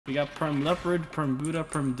We got Perm Leopard, Perm Buddha,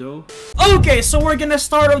 Perm Doe. Okay, so we're gonna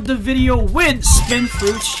start off the video with Spin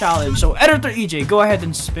Fruits Challenge. So Editor EJ, go ahead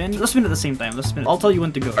and spin. Let's spin at the same time. Let's spin. I'll tell you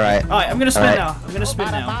when to go. Alright. Alright, I'm gonna spin now. I'm gonna spin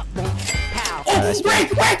now.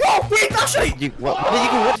 Oh, wait, actually!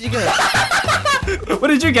 What did you get? What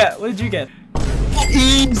did you get? What did you get?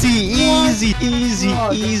 Easy.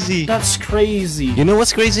 That's crazy. You know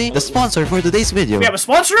what's crazy? The sponsor for today's video. We have a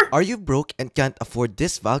sponsor? Are you broke and can't afford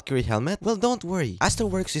this Valkyrie helmet? Well, don't worry.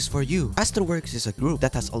 Astroworks is for you. Astroworks is a group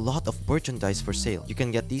that has a lot of merchandise for sale. You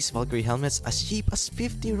can get these Valkyrie helmets as cheap as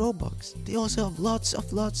 50 Robux. They also have lots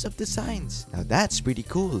of designs. Now that's pretty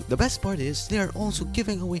cool. The best part is they are also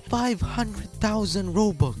giving away 500,000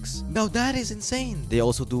 Robux. Now that is insane. They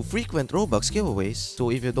also do frequent Robux giveaways. So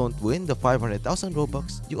if you don't win the 500,000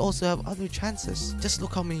 Robux, you also have other chances. Just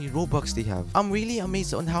look how many Robux they have. I'm really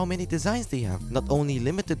amazed on how many designs they have. Not only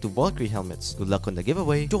limited to Valkyrie helmets. Good luck on the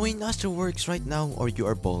giveaway. Join Astroworks right now or you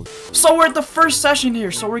are bald. So we're at the first session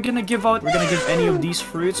here. So we're gonna give any of these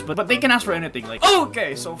fruits, but they can ask for anything. Like,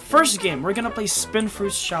 okay, so first game, we're gonna play Spin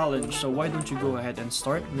Fruits Challenge. So why don't you go ahead and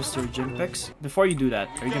start, Mr. Jimpix? Before you do that,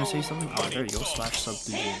 are you gonna say something? Oh, there you go. / sub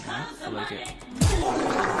to game. I like it.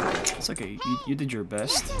 It's okay. You did your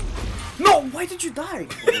best. No, why did you die?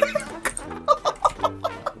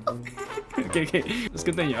 Okay, let's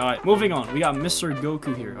continue. Alright, moving on. We got Mr.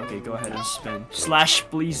 Goku here. Okay, go ahead and spin. /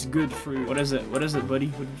 please good fruit. What is it, buddy?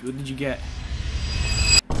 What did you get?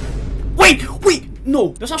 Wait!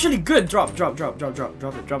 No, that's actually good. Drop it. What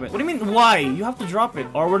do you mean, why? You have to drop it,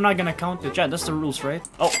 or we're not gonna count it. Chat, that's the rules, right?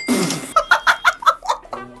 Oh.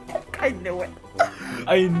 I knew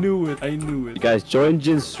it. You guys, join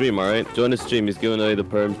Jin's stream, alright? Join the stream. He's giving away the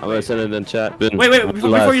perms. I'm gonna send it in chat. Wait,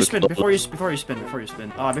 before you spin,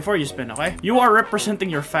 okay? You are representing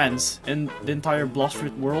your fans in the entire Blox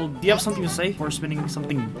fruit world. Do you have something to say before spinning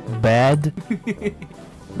something bad?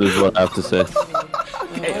 This is what I have to say.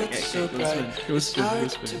 Okay. Go spin.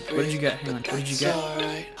 What did you get? Hang on. What did you get?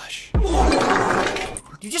 Hush.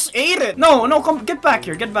 You just ate it! No, come get back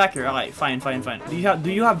here. Alright, fine.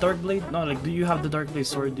 Do you have Dark Blade? No, like, do you have the Dark Blade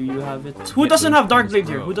sword? Do you have it? Who doesn't have Dark Blade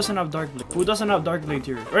here? Who doesn't have Dark Blade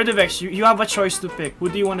here? Redivex, you have a choice to pick. Who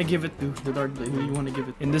do you want to give it to? The Dark Blade. Who do you want to give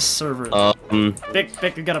it? In this server.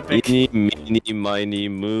 Pick, you gotta pick. Meeny, miny,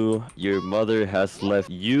 moo. Your mother has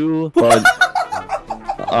left you, but...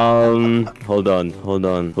 hold on.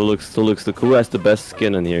 Who has the best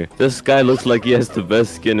skin in here? This guy looks like he has the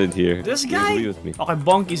best skin in here. This guy? Agree with me. Okay,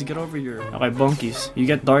 Bonkies, get over here. Okay, Bonkies, you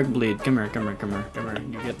get Dark Blade. Come here. You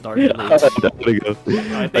get Dark Blade. I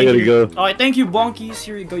gotta go. Alright, thank you, Bonkies.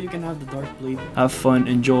 Here you go. You can have the Dark Blade. Have fun.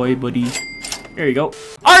 Enjoy, buddy. Here you go.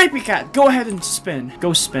 Alright, Cat, go ahead and spin.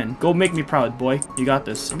 Go spin. Go make me proud, boy. You got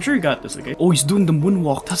this. I'm sure you got this, okay? Oh, he's doing the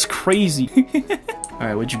moonwalk. That's crazy.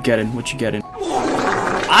 Alright, what you getting?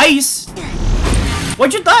 Ice!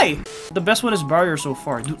 Why'd you die? The best one is barrier so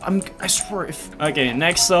far. Dude, I swear if... Okay,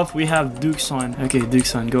 next up we have Dukeson. Okay,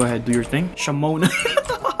 Dukeson, go ahead, do your thing. Shamona.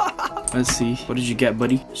 Let's see. What did you get,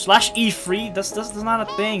 buddy? /E free? That's not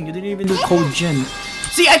a thing. You didn't even do code gen.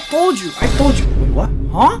 See, I told you. Wait, what?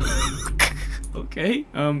 Huh? Okay,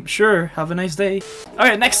 sure. Have a nice day.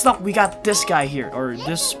 Alright, next up, we got this guy here, or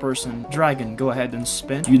this person. Dragon, go ahead and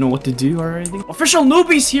spin. You know what to do or anything? Official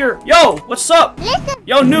newbie's here! Yo, what's up?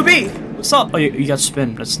 Yo, newbie! What's up? Oh, you got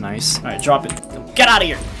spin. That's nice. Alright, drop it. Get out of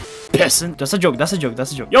here! Pissing. That's a joke.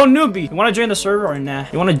 Yo, newbie, you wanna join the server or nah?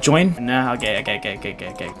 You wanna join? Nah, okay.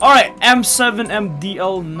 Alright,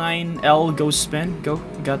 M7MDL9L, go spin. Go.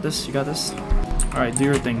 You got this. Alright, do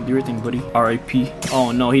your thing, buddy. RIP.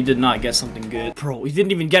 Oh no, he did not get something good. Bro, he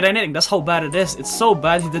didn't even get anything. That's how bad it is. It's so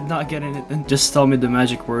bad he did not get anything. Just tell me the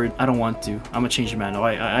magic word. I don't want to. I'm a changed man. Oh,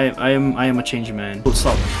 I am a changed man. What's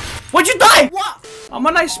up? Why'd you die? What? I'm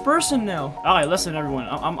a nice person now. Alright, listen everyone.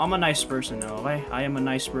 I'm a nice person now, okay? I am a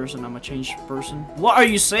nice person. I'm a changed person. What are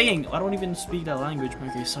you saying? I don't even speak that language.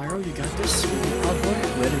 Okay, Syro, you got this?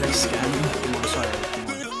 Where did I scan you? Come on, Syro.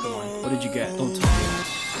 Come on. What did you get? Don't tell me.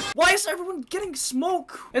 Why is everyone getting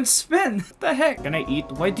smoke and spin? What the heck? Can I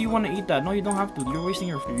eat? Why do you want to eat that? No, you don't have to. You're wasting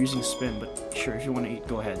your... You're using spin, but sure, if you want to eat,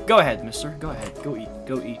 go ahead. Go ahead, mister. Go ahead. Go eat.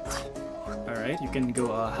 Alright, you can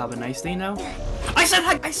go have a nice day now. I said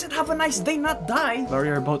have a nice day, not die. Sorry,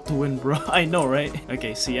 you're about to win, bro. I know, right?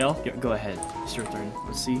 Okay, CL, go ahead. It's your turn.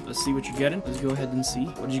 Let's see what you're getting. Let's go ahead and see.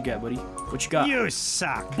 What did you get, buddy? What you got? You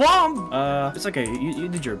suck. Bomb! It's okay. You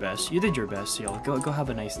did your best. CL. Go have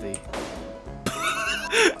a nice day.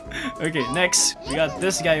 Okay, next we got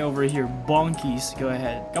this guy over here, Bonkies. Go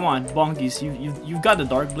ahead. Come on, Bonkies. You've got the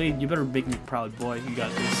Dark Blade. You better make me proud, boy. You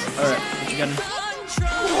got this. All right, what you got?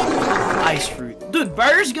 Ice fruit. Dude,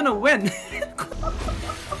 Barry's gonna win.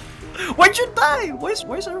 Why'd you die? Why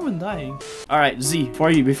is everyone dying? All right, Z.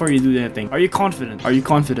 Before you do anything, are you confident? Are you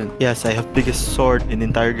confident? Yes, I have biggest sword in the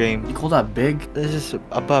entire game. You call that big? This is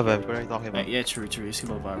above average. What are you talking about? Yeah, true. It's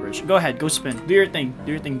above average. Go ahead, go spin. Do your thing,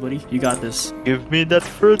 buddy. You got this. Give me that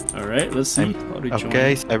fruit. All right, let's see. How to join.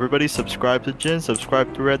 Okay, everybody subscribe to Jin,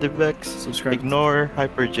 subscribe to Redivex, Subscribe. ignore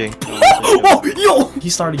Hyper J. Oh, yo!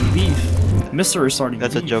 He's starting beef. Mr. is starting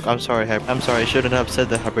That's beef. a joke. I'm sorry, I'm sorry. I shouldn't have said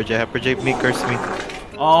that, Hyper J. Hyper J, me curse me.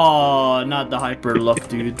 Oh, not the hyper luck,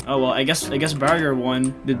 dude. Oh well, I guess Barrier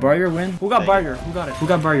won. Did Barrier win? Who got Barrier? Who got it? Who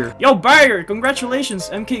got Barrier? Yo, Barrier! Congratulations,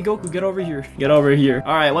 MK Goku. Get over here. Get over here.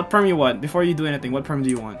 All right, what perm you want? Before you do anything, what perm do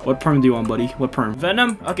you want? What perm do you want, buddy? What perm?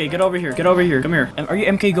 Venom? Okay, get over here. Get over here. Come here. Are you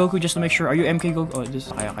MK Goku? Just to make sure. Are you MK Goku? Oh,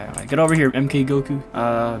 just get over here, MK Goku.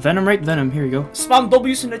 Venom, right? Venom. Here you go. Spam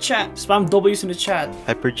W's in the chat. Spam W's in the chat.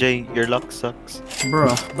 Hyper J, your luck sucks.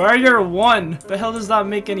 Bro, Barrier won. The hell does that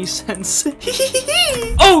make any sense?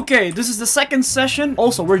 Okay, this is the second session.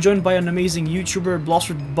 Also, we're joined by an amazing YouTuber,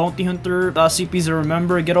 Blox Bounty Hunter, CPs to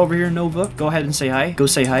remember. Get over here, Nova. Go ahead and say hi. Go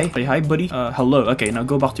say hi. Say hi, buddy. Hello. Okay, now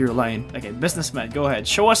go back to your line. Okay, businessman, go ahead.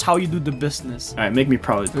 Show us how you do the business. All right, make me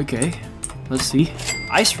proud. Okay. Let's see.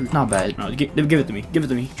 Ice fruit, not bad. No, give it to me. Give it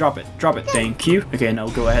to me. Drop it. Drop it. Thank you. Okay, now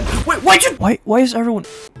go ahead. Wait, why is everyone?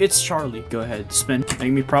 It's Charlie. Go ahead, spin.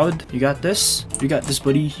 Make me proud. You got this. You got this,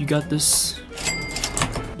 buddy. You got this.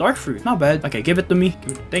 Dark fruit, not bad. Okay, give it to me.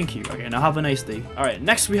 Thank you. Okay, now have a nice day. All right,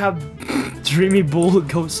 next we have Dreamy Bull.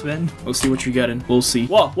 Go spin. We'll see what you're getting. We'll see.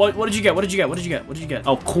 What did you get? What did you get? What did you get? What did you get?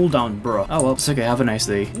 Oh, cooldown, bro. Oh well, it's okay. Have a nice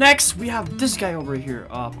day. Next we have this guy over here.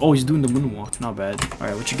 Oh, he's doing the moonwalk. Not bad. All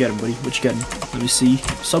right, what you getting, buddy? What you getting? Let me see.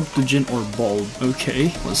 Subtugent or bald?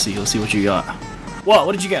 Okay, let's see. Let's see what you got.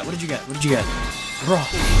 What did you get? What did you get? What did you get, bro?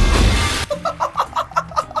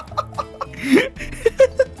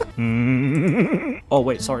 Oh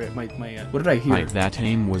wait, sorry, my what did I hear? Like, that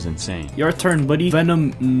aim was insane. Your turn, buddy.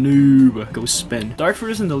 Venom noob. Go spin. Dark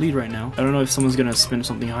fruit is in the lead right now. I don't know if someone's gonna spin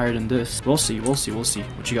something higher than this. We'll see. We'll see.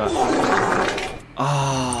 What you got?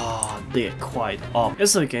 Ah, they get quiet. Oh,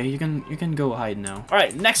 it's okay. You can go hide now. All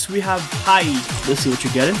right, next we have hide. Let's see what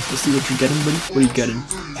you're getting. Let's see what you're getting, buddy. What are you getting?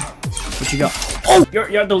 What you got? Oh,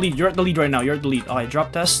 you're at the lead. You're at the lead right now. You're at the lead. All right,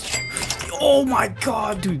 drop test. Oh my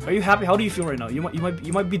god, dude. Are you happy? How do you feel right now? You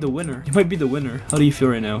might be the winner. You might be the winner. How do you feel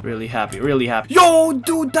right now? Really happy. Really happy. Yo,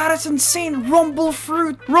 dude, that is insane. Rumble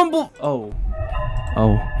fruit. Rumble. Oh,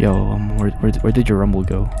 yo, where did your rumble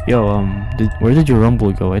go? Yo, where did your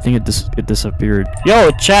rumble go? I think it disappeared. Yo,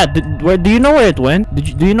 chat, do you know where it went?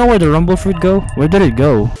 Do you know where the rumble fruit go? Where did it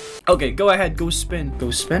go? Okay, go ahead, go spin. Go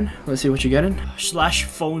spin. Let's see what you're getting. /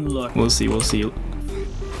 phone luck. We'll see.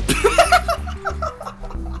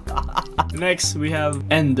 Next we have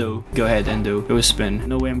Endo. Go ahead, Endo. Go spin.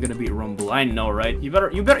 No way I'm gonna beat Rumble. I know, right? He better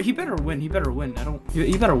win. He better win. He better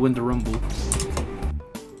win the Rumble.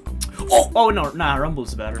 Oh no, nah,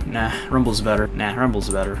 Rumble's better. Nah, Rumble's better.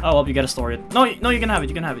 Oh well, you gotta store it. No, you can have it.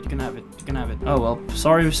 You can have it. Oh well,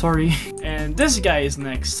 sorry. And this guy is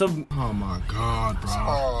next. So oh my god,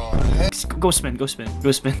 bro. go spin. Just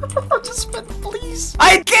spin, please.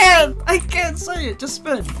 I can't say it. Just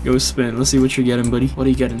spin. Go spin. Let's see what you're getting, buddy. What are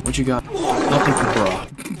you getting? What you got? Nothing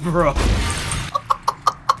for bro.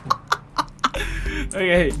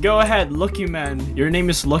 Okay, go ahead, Lucky Man. Your name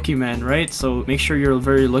is Lucky Man, right? So make sure you're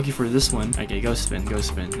very lucky for this one. Okay, go spin.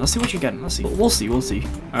 Let's see what you're getting. Let's see. We'll see.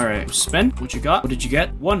 All right, spin. What you got? What did you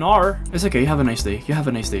get? 1 R. It's okay. You have a nice day.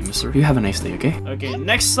 Mister. You have a nice day, okay? Okay,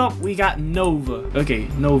 next up, we got Nova. Okay,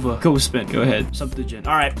 Nova. Go spin. Go ahead. Sub to Jin.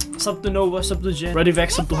 All right, sub to Nova, sub to Jin.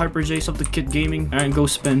 Redivex, sub to Hyper J, sub to Kid Gaming. All right, go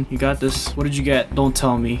spin. You got this. What did you get? Don't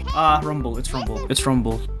tell me. Rumble. It's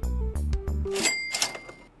Rumble.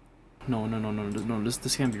 No,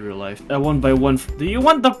 this can't be real life. I won by 1. Do you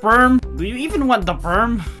want the perm? Do you even want the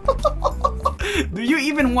perm? Do you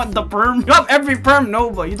even want the perm? You have every perm,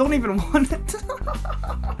 Nova. You don't even want it.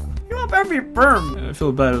 You have every perm. I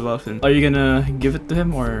feel bad about him. Are you gonna give it to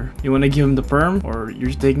him, or you wanna give him the perm, or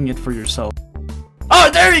you're taking it for yourself? Oh,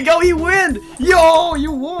 there you go, he win! Yo,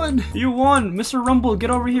 you won! Mr. Rumble, get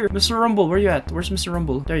over here. Mr. Rumble, where you at? Where's Mr.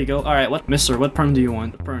 Rumble? There you go. Alright, what perm do you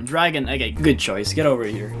want? Perm Dragon. Okay, good choice. Get over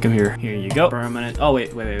here. Come here. Here you go. Permanent. Oh,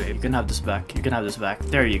 wait. You can have this back.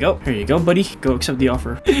 There you go. Here you go, buddy. Go accept the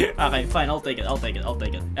offer. Okay, fine. I'll take it.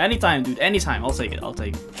 Anytime, dude. Anytime. I'll take it.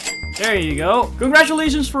 There you go.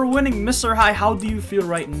 Congratulations for winning, Mr. High. How do you feel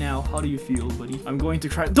right now? How do you feel, buddy? I'm going to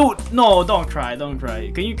cry. Dude, no, don't cry.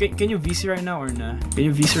 Can you VC right now or nah? Can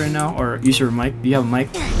you VC right now or use your mic? Do you have a mic?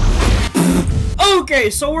 Okay,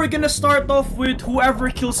 so we're gonna start off with whoever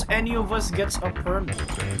kills any of us gets a perm.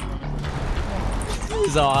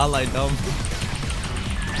 So I like them.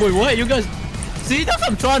 Wait, what? You guys? See, that's what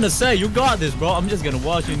I'm trying to say. You got this, bro. I'm just gonna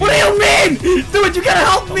watch you. What do you mean? Dude, you gotta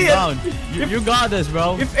help me! Calm down. You got this,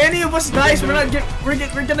 bro. If any of us dies, we're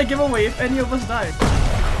gonna give away if any of us die.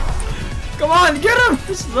 Come on, get him!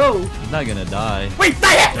 Slow. He's not gonna die. Wait,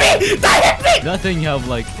 that hit me! That hit me! That thing have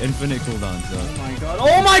like infinite cooldown, so. Oh my god.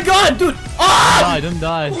 Oh my god, dude! Ah! Don't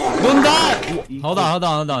die. Don't die!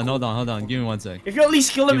 Hold on. Give me 1 sec. If you at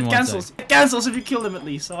least kill him, Give it me 1 cancels. sec. It cancels if you kill him at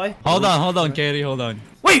least, alright? Hold on, Katie, hold on.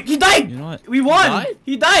 Wait, he died! You know what? We won! died?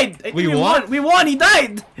 He died! I think We we won? won! We won! He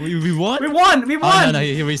died! We won? We won! We won! Oh, no,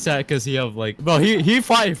 he reset because he have like... Bro, he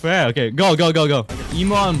fight fair. Okay, go.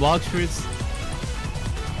 Emo and Blox fruits.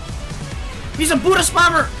 He's a Buddha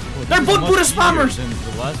spammer! They're both Buddha spammers! Than the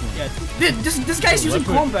last one. Yeah, this guy's using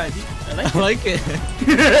leopard. combat. I like I like it.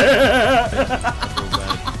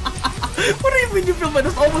 What do you mean you feel bad?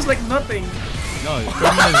 That's almost like nothing. No,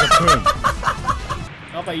 perm is a perm.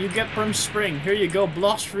 Okay, you get perm spring. Here you go,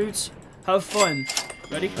 Blox fruits. Have fun.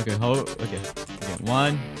 Ready? Okay, okay.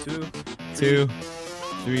 1, 2, 2,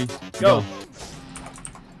 3, go.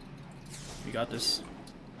 You got this.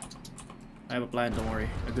 I have a plan, don't worry.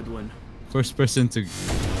 A good one. First person to...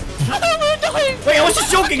 Wait, I was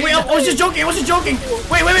just joking. Wait, I was just joking. Wait, I was joking,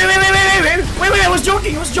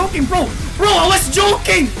 bro. I was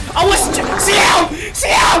joking. See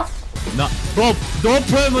how? No, bro, don't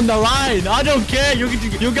perm on the line. I don't care.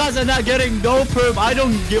 You guys are not getting no perm. I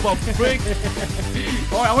don't give a frick.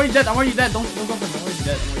 Oh, I'm already dead. Don't go for me. I'm already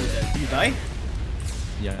dead. You die?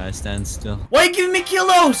 Yeah, I stand still. Why are you giving me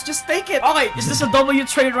kilos? Just take it. Alright, is this a W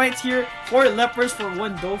trade right here? 4 leopards for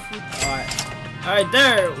 1 tofu. Alright,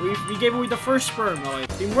 there. We gave away the first sperm. Alright,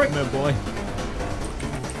 teamwork. My boy.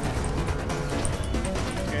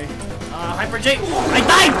 Okay. Hyper J.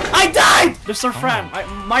 I died! Mr. Fram.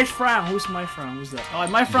 My Fram. Who's my Fram? Who's that?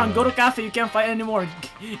 Alright, my Fram. Go to cafe. You can't fight anymore.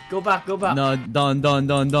 Go back. No, don't.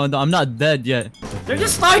 I'm not dead yet. They're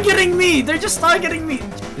just targeting me.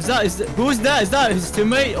 Who's that? Is that his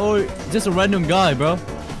teammate or just a random guy, bro?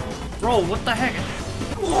 Bro, what the heck?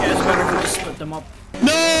 Yeah, it's better if we just split them up.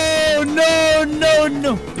 No!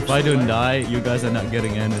 If I don't die, you guys are not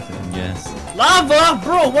getting anything, yes. Lava!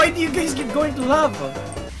 Bro, why do you guys keep going to lava?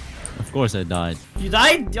 Of course I died. You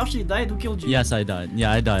died? You actually died? Who killed you? Yes, I died.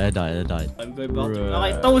 Yeah, I died. I'm going about to. Bruh.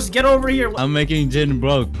 Alright, Toast, get over here. I'm making Jin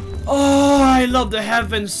broke. Oh, I love the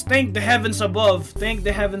heavens. Thank the heavens above.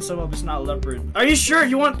 It's not leopard. Are you sure?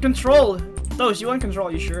 You want control? Toast, you want control?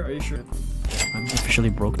 Are you sure? I'm officially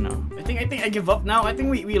broke now. I think I give up now. I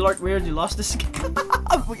think we already lost this game.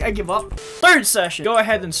 I give up. Third session. Go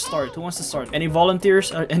ahead and start. Who wants to start? Any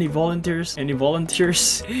volunteers? Any volunteers?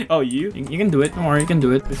 Oh, you can do it. Don't worry, you can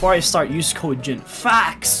do it. Before I start, use code GIN.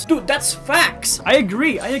 Facts, dude. That's facts. I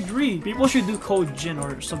agree. People should do code GIN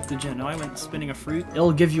or sub to GIN. Now I went spinning a fruit.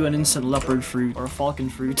 It'll give you an instant leopard fruit or a falcon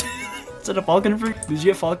fruit. Is it a falcon fruit? Did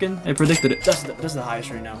you get falcon? I predicted it. That's the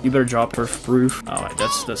highest right now. You better drop for proof. Alright,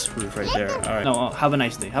 that's proof right there. Alright. No, have a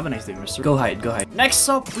nice day. Mister. Go hide. Next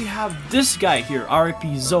up, we have this guy here, RIP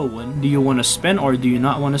Zoan. Do you want to spin or do you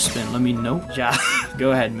not want to spin? Let me know. Yeah.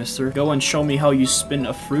 Go ahead, mister. Go and show me how you spin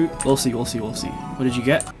a fruit. We'll see. What did you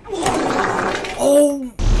get?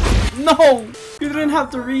 Oh! No! You didn't have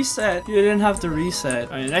to reset.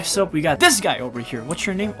 Alright, next up, we got this guy over here. What's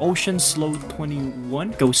your name? Ocean Slow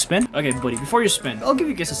 21. Go spin. Okay, buddy, before you spin, I'll give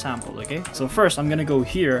you guys a sample, okay? So first, I'm gonna go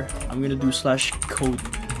here. I'm gonna do /code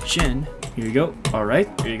GIN. Here you go. Alright,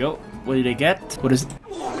 here you go. What did I get? What is it?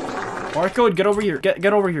 Barcode, get over here.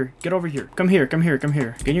 Get over here. Come here.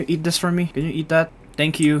 Can you eat this for me? Can you eat that?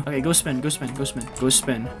 Thank you. Okay, go spin. Let's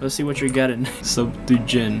see what you're getting. Sub to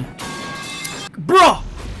GIN. Bro!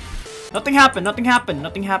 Nothing happened.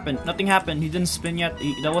 He didn't spin yet.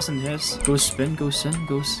 That wasn't his. Go spin.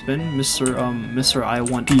 Mr. I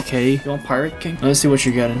want PK. You want Pirate King? Let's see what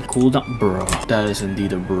you're getting. Cool down. Bro. That is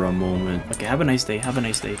indeed a bro moment. Okay, have a nice day.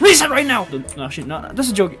 Reset right now! No, shit, no. That's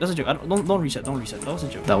a joke. Don't reset.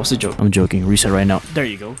 That was a joke. I'm joking. Reset right now. There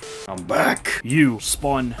you go. I'm back. You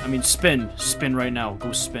spawn. Spin right now.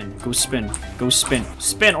 Go spin.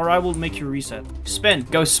 Spin or I will make you reset. Spin.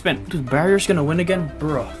 Go spin. Dude, Barrier's gonna win again?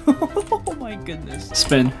 Bro. Oh my goodness.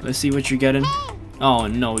 Spin. Let's see what you're getting. Oh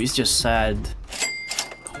no, he's just sad.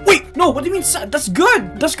 Wait, no, what do you mean sad? That's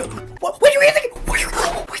good. What are you eating?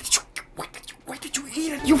 Why did you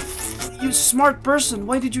eat it? You smart person.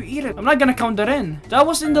 Why did you eat it? I'm not gonna count that in. That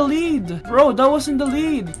was in the lead. Bro, that was in the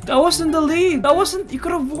lead. You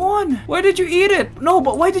could have won. Why did you eat it? No,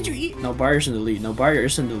 but why did you eat? No, Barrier's in the lead.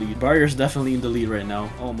 Barrier's definitely in the lead right now.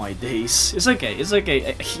 Oh my days. It's okay.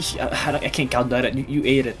 I can't count that. You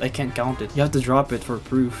ate it. I can't count it. You have to drop it for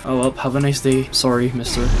proof. Oh well, have a nice day. Sorry,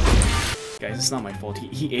 mister. Guys, it's not my fault.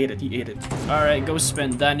 He ate it. He ate it. Alright, go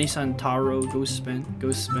spin. Danny Santaro. Go spin.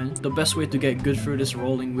 Go spin. The best way to get good fruit is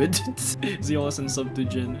rolling with Zealous and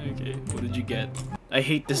Subtugen. Okay, what did you get? I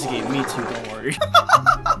hate this game. Me too, don't worry.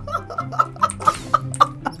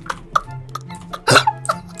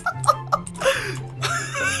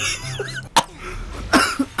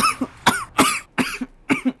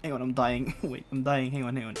 Hang on, I'm dying. Wait, I'm dying. Hang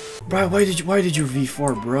on. Bro, why did you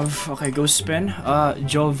V4, bruv? Okay, go spin.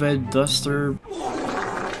 Joved Duster.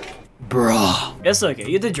 Bruh. It's okay.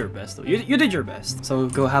 You did your best though. You did your best. So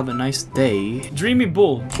go have a nice day. Dreamy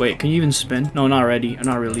Bull. Wait, can you even spin? No, not ready.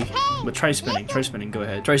 Not really. But try spinning. Try spinning. Go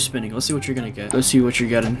ahead. Try spinning. Let's see what you're gonna get. Let's see what you're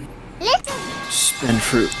getting. Spin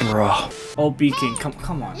fruit, bruh. OP King.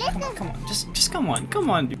 Come on. Just come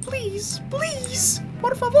on, dude. Please.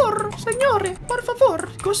 Por favor, señore. Por favor.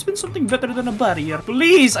 Go spin something better than a barrier.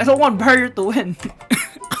 Please. I don't want barrier to win.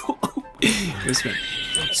 Go spin.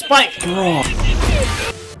 Spike,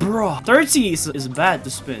 bro. 30 is bad to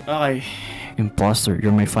spin. Okay. Imposter,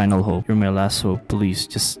 you're my final hope. You're my last hope. Please,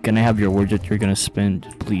 just can I have your word that you're gonna spin?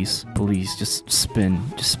 Please, just spin.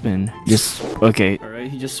 Just spin. Okay. Alright,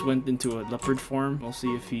 he just went into a leopard form. We'll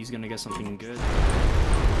see if he's gonna get something good.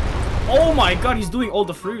 Oh my god, he's doing all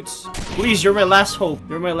the fruits. Please, you're my last hope.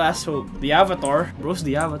 You're my last hope. The avatar. Bro's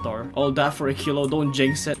the avatar. All that for a kilo. Don't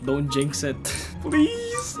jinx it. Don't jinx it.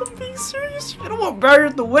 Please, I'm being serious. I don't want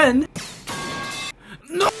barrier to win.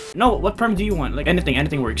 No, what perm do you want? Like anything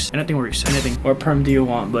works. Anything. What perm do you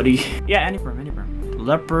want, buddy? Yeah, any perm.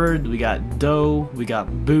 Leopard, we got Doe, we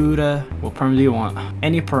got Buddha. What perm do you want?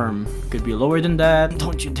 Any perm. Could be lower than that.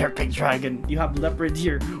 Don't you dare pick dragon. You have leopard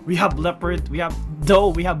here. We have leopard, we have Doe,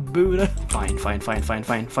 we have Buddha. Fine. Okay,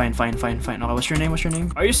 what's your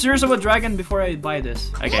name? Are you serious about dragon before I buy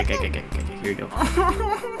this? Okay, here you go.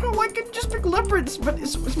 Why can't you just pick leopard?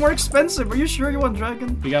 It's more expensive. Are you sure you want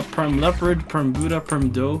dragon? We got perm leopard, perm Buddha, perm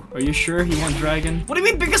Doe. Are you sure you want dragon? What do you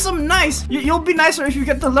mean? Because I'm nice. You'll be nicer if you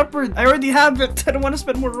get the leopard. I already have it. I don't want to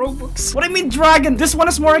spend more Robux. What do you mean dragon? This one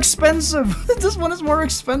is more expensive. This one is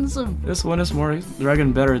more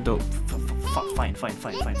dragon better though. Fine.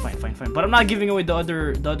 But I'm not giving away the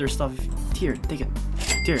other stuff. Here, take it.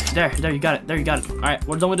 Here, there, you got it. Alright,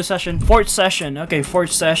 we're done with the session. Fourth session. Okay,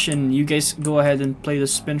 fourth session. You guys go ahead and play the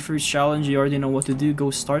spin fruit challenge. You already know what to do. Go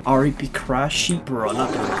start. REP Crashy. Bro,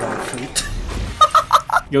 not the revive fruit.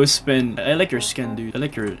 Go spin. I like your skin, dude. I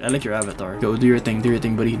like your avatar. Go do your thing,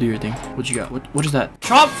 buddy. Do your thing. What you got? What is that?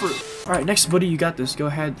 Chop fruit. All right, next, buddy. You got this. Go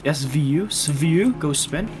ahead. SVU. Go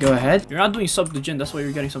spin. Go ahead. You're not doing sub to Jin. That's why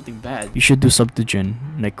you're getting something bad. You should do sub to Jin.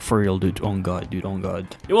 Like for real, dude. On God, dude. On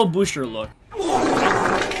God. It will boost your luck.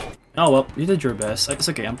 Oh well, you did your best. It's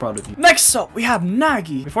okay, I'm proud of you. Next up, we have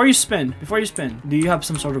Nagi. Before you spin, do you have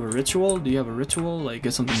some sort of a ritual? Do you have a ritual? Like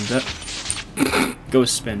get something that go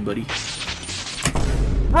spin, buddy.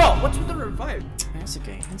 Bro, what's with the revive? It's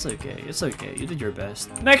okay. You did your best.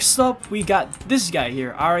 Next up, we got this guy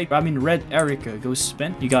here. Red Erica. Go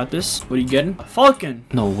spin. You got this. What are you getting? A Falcon.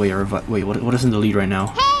 No way, revive. Wait, what is in the lead right now?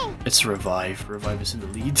 Hey! It's revive. Revive is in the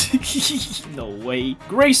lead. No way.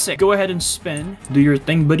 Graysick. Go ahead and spin. Do your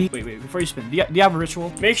thing, buddy. Wait. Before you spin, do you have a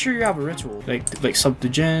ritual? Make sure you have a ritual. Like sub to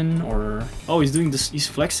Gen or oh, he's doing this. He's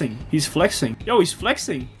flexing. Yo, he's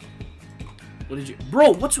flexing. What did you...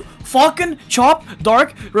 Bro, what's... Falcon, Chop,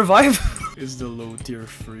 Dark, Revive. Is the low tier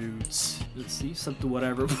fruits. Let's see, sub to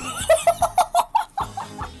whatever.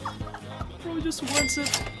 Bro just wants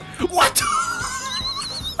it. What?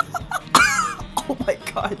 Oh my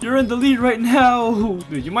god. You're in the lead right now.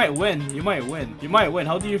 Dude, you might win.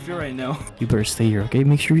 How do you feel right now? You better stay here, okay?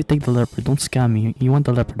 Make sure you take the leopard. Don't scam me. You want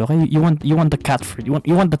the leopard, okay? You want the cat fruit. You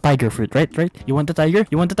want the tiger fruit, right? You want the tiger?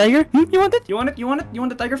 You want the tiger? You want it? You want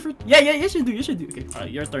the tiger fruit? Yeah, yes you do. Okay.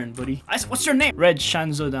 Alright, your turn, buddy. What's your name? Red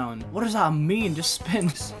Shanzo down. What does that mean? Just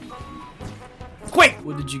spin. Quick!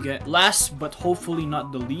 What did you get? Last but hopefully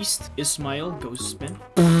not the least, Ismail. Go spin.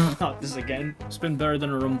 Not this again. Spin better than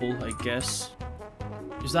a rumble, I guess.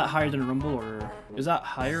 Is that higher than a rumble or is that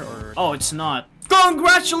higher or oh it's not.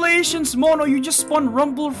 Congratulations, Mono, you just spun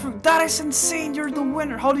rumble fruit. That is insane. You're the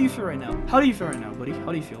winner. How do you feel right now? Buddy?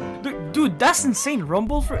 How do you feel? Dude, that's insane.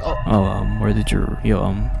 Rumble fruit. Where did your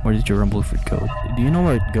rumble fruit go? Do you know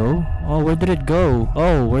where it go? Oh, where did it go?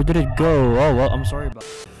 Oh, well, I'm sorry about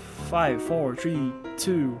 5, 4, 3,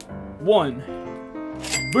 2, 1.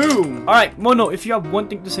 Boom. All right, Mono, if you have one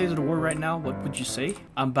thing to say to the world right now, what would you say?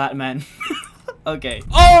 I'm Batman. Okay.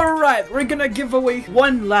 Alright, we're gonna give away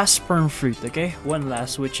one last perm fruit, okay? One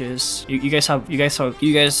last, which is you guys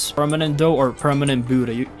permanent Doe or permanent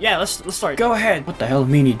Buddha. Yeah, let's start. Go ahead. What the hell,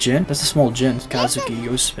 mini Jin? That's a small Jin. Kazuki,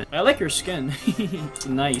 go spin. I like your skin. It's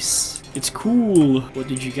nice. It's cool. What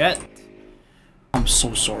did you get? I'm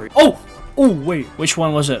so sorry. Oh! Oh, wait. Which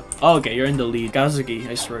one was it? Oh, okay, you're in the lead. Kazuki,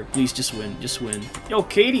 I swear. Please, just win. Just win. Yo,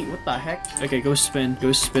 Katie, what the heck? Okay, go spin.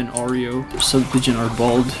 Go spin, Oreo. Subdivision or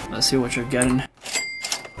bald. Let's see what you're getting.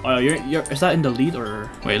 Oh, is that in the lead or?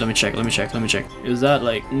 Wait, let me check. Is that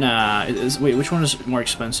like, nah, wait, which one is more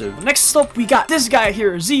expensive? Next up, we got this guy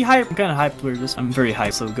here, Z Hype. I'm kind of hyped for this. I'm very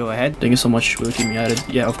hyped, so go ahead. Thank you so much for keeping me added.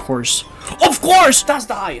 Yeah, of course. Of course, that's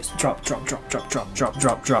the highest. Drop.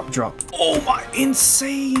 Oh my,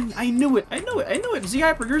 insane. I knew it. Z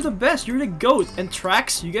Hyper, you're the best. You're the GOAT. And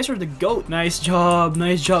Trax, you guys are the GOAT. Nice job,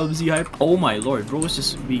 Z Hype. Oh my lord, bro is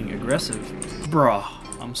just being aggressive. Bruh.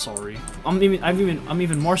 I'm sorry. I'm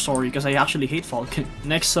even more sorry because I actually hate Falcon.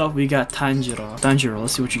 Next up, we got Tanjiro. Tanjiro,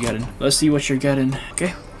 let's see what you're getting.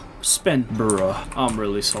 Okay, spin. Bruh. I'm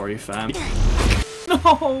really sorry, fam.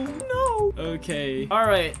 No. Okay.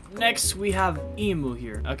 Alright, next we have Emu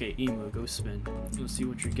here. Okay, Emu, go spin. Let's see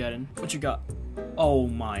what you're getting. What you got? Oh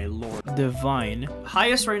my lord. Divine.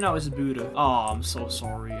 Highest right now is Buddha. Oh, I'm so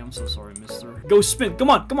sorry, mister. Go spin. Come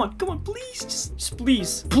on. Please. Just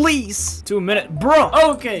please. 2 minutes. Bro.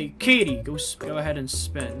 Okay, Katie, go ahead and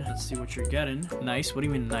spin. Let's see what you're getting. Nice. What do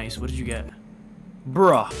you mean nice? What did you get?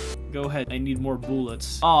 Bruh. Go ahead. I need more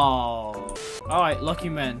bullets. Oh. Alright, lucky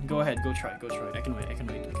man. Go ahead. Go try. I can wait.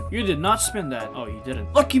 You did not spin that. Oh, you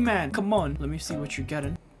didn't. Lucky man. Come on. Let me see what you're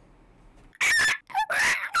getting.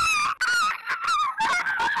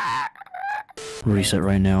 Reset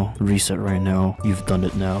right now. You've done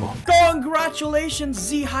it now. Congratulations,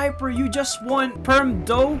 Z Hyper. You just won Perm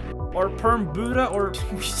Dough or Perm Buddha or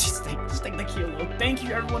just take the kilo. Thank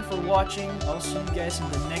you everyone for watching. I'll see you guys in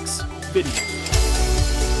the next video.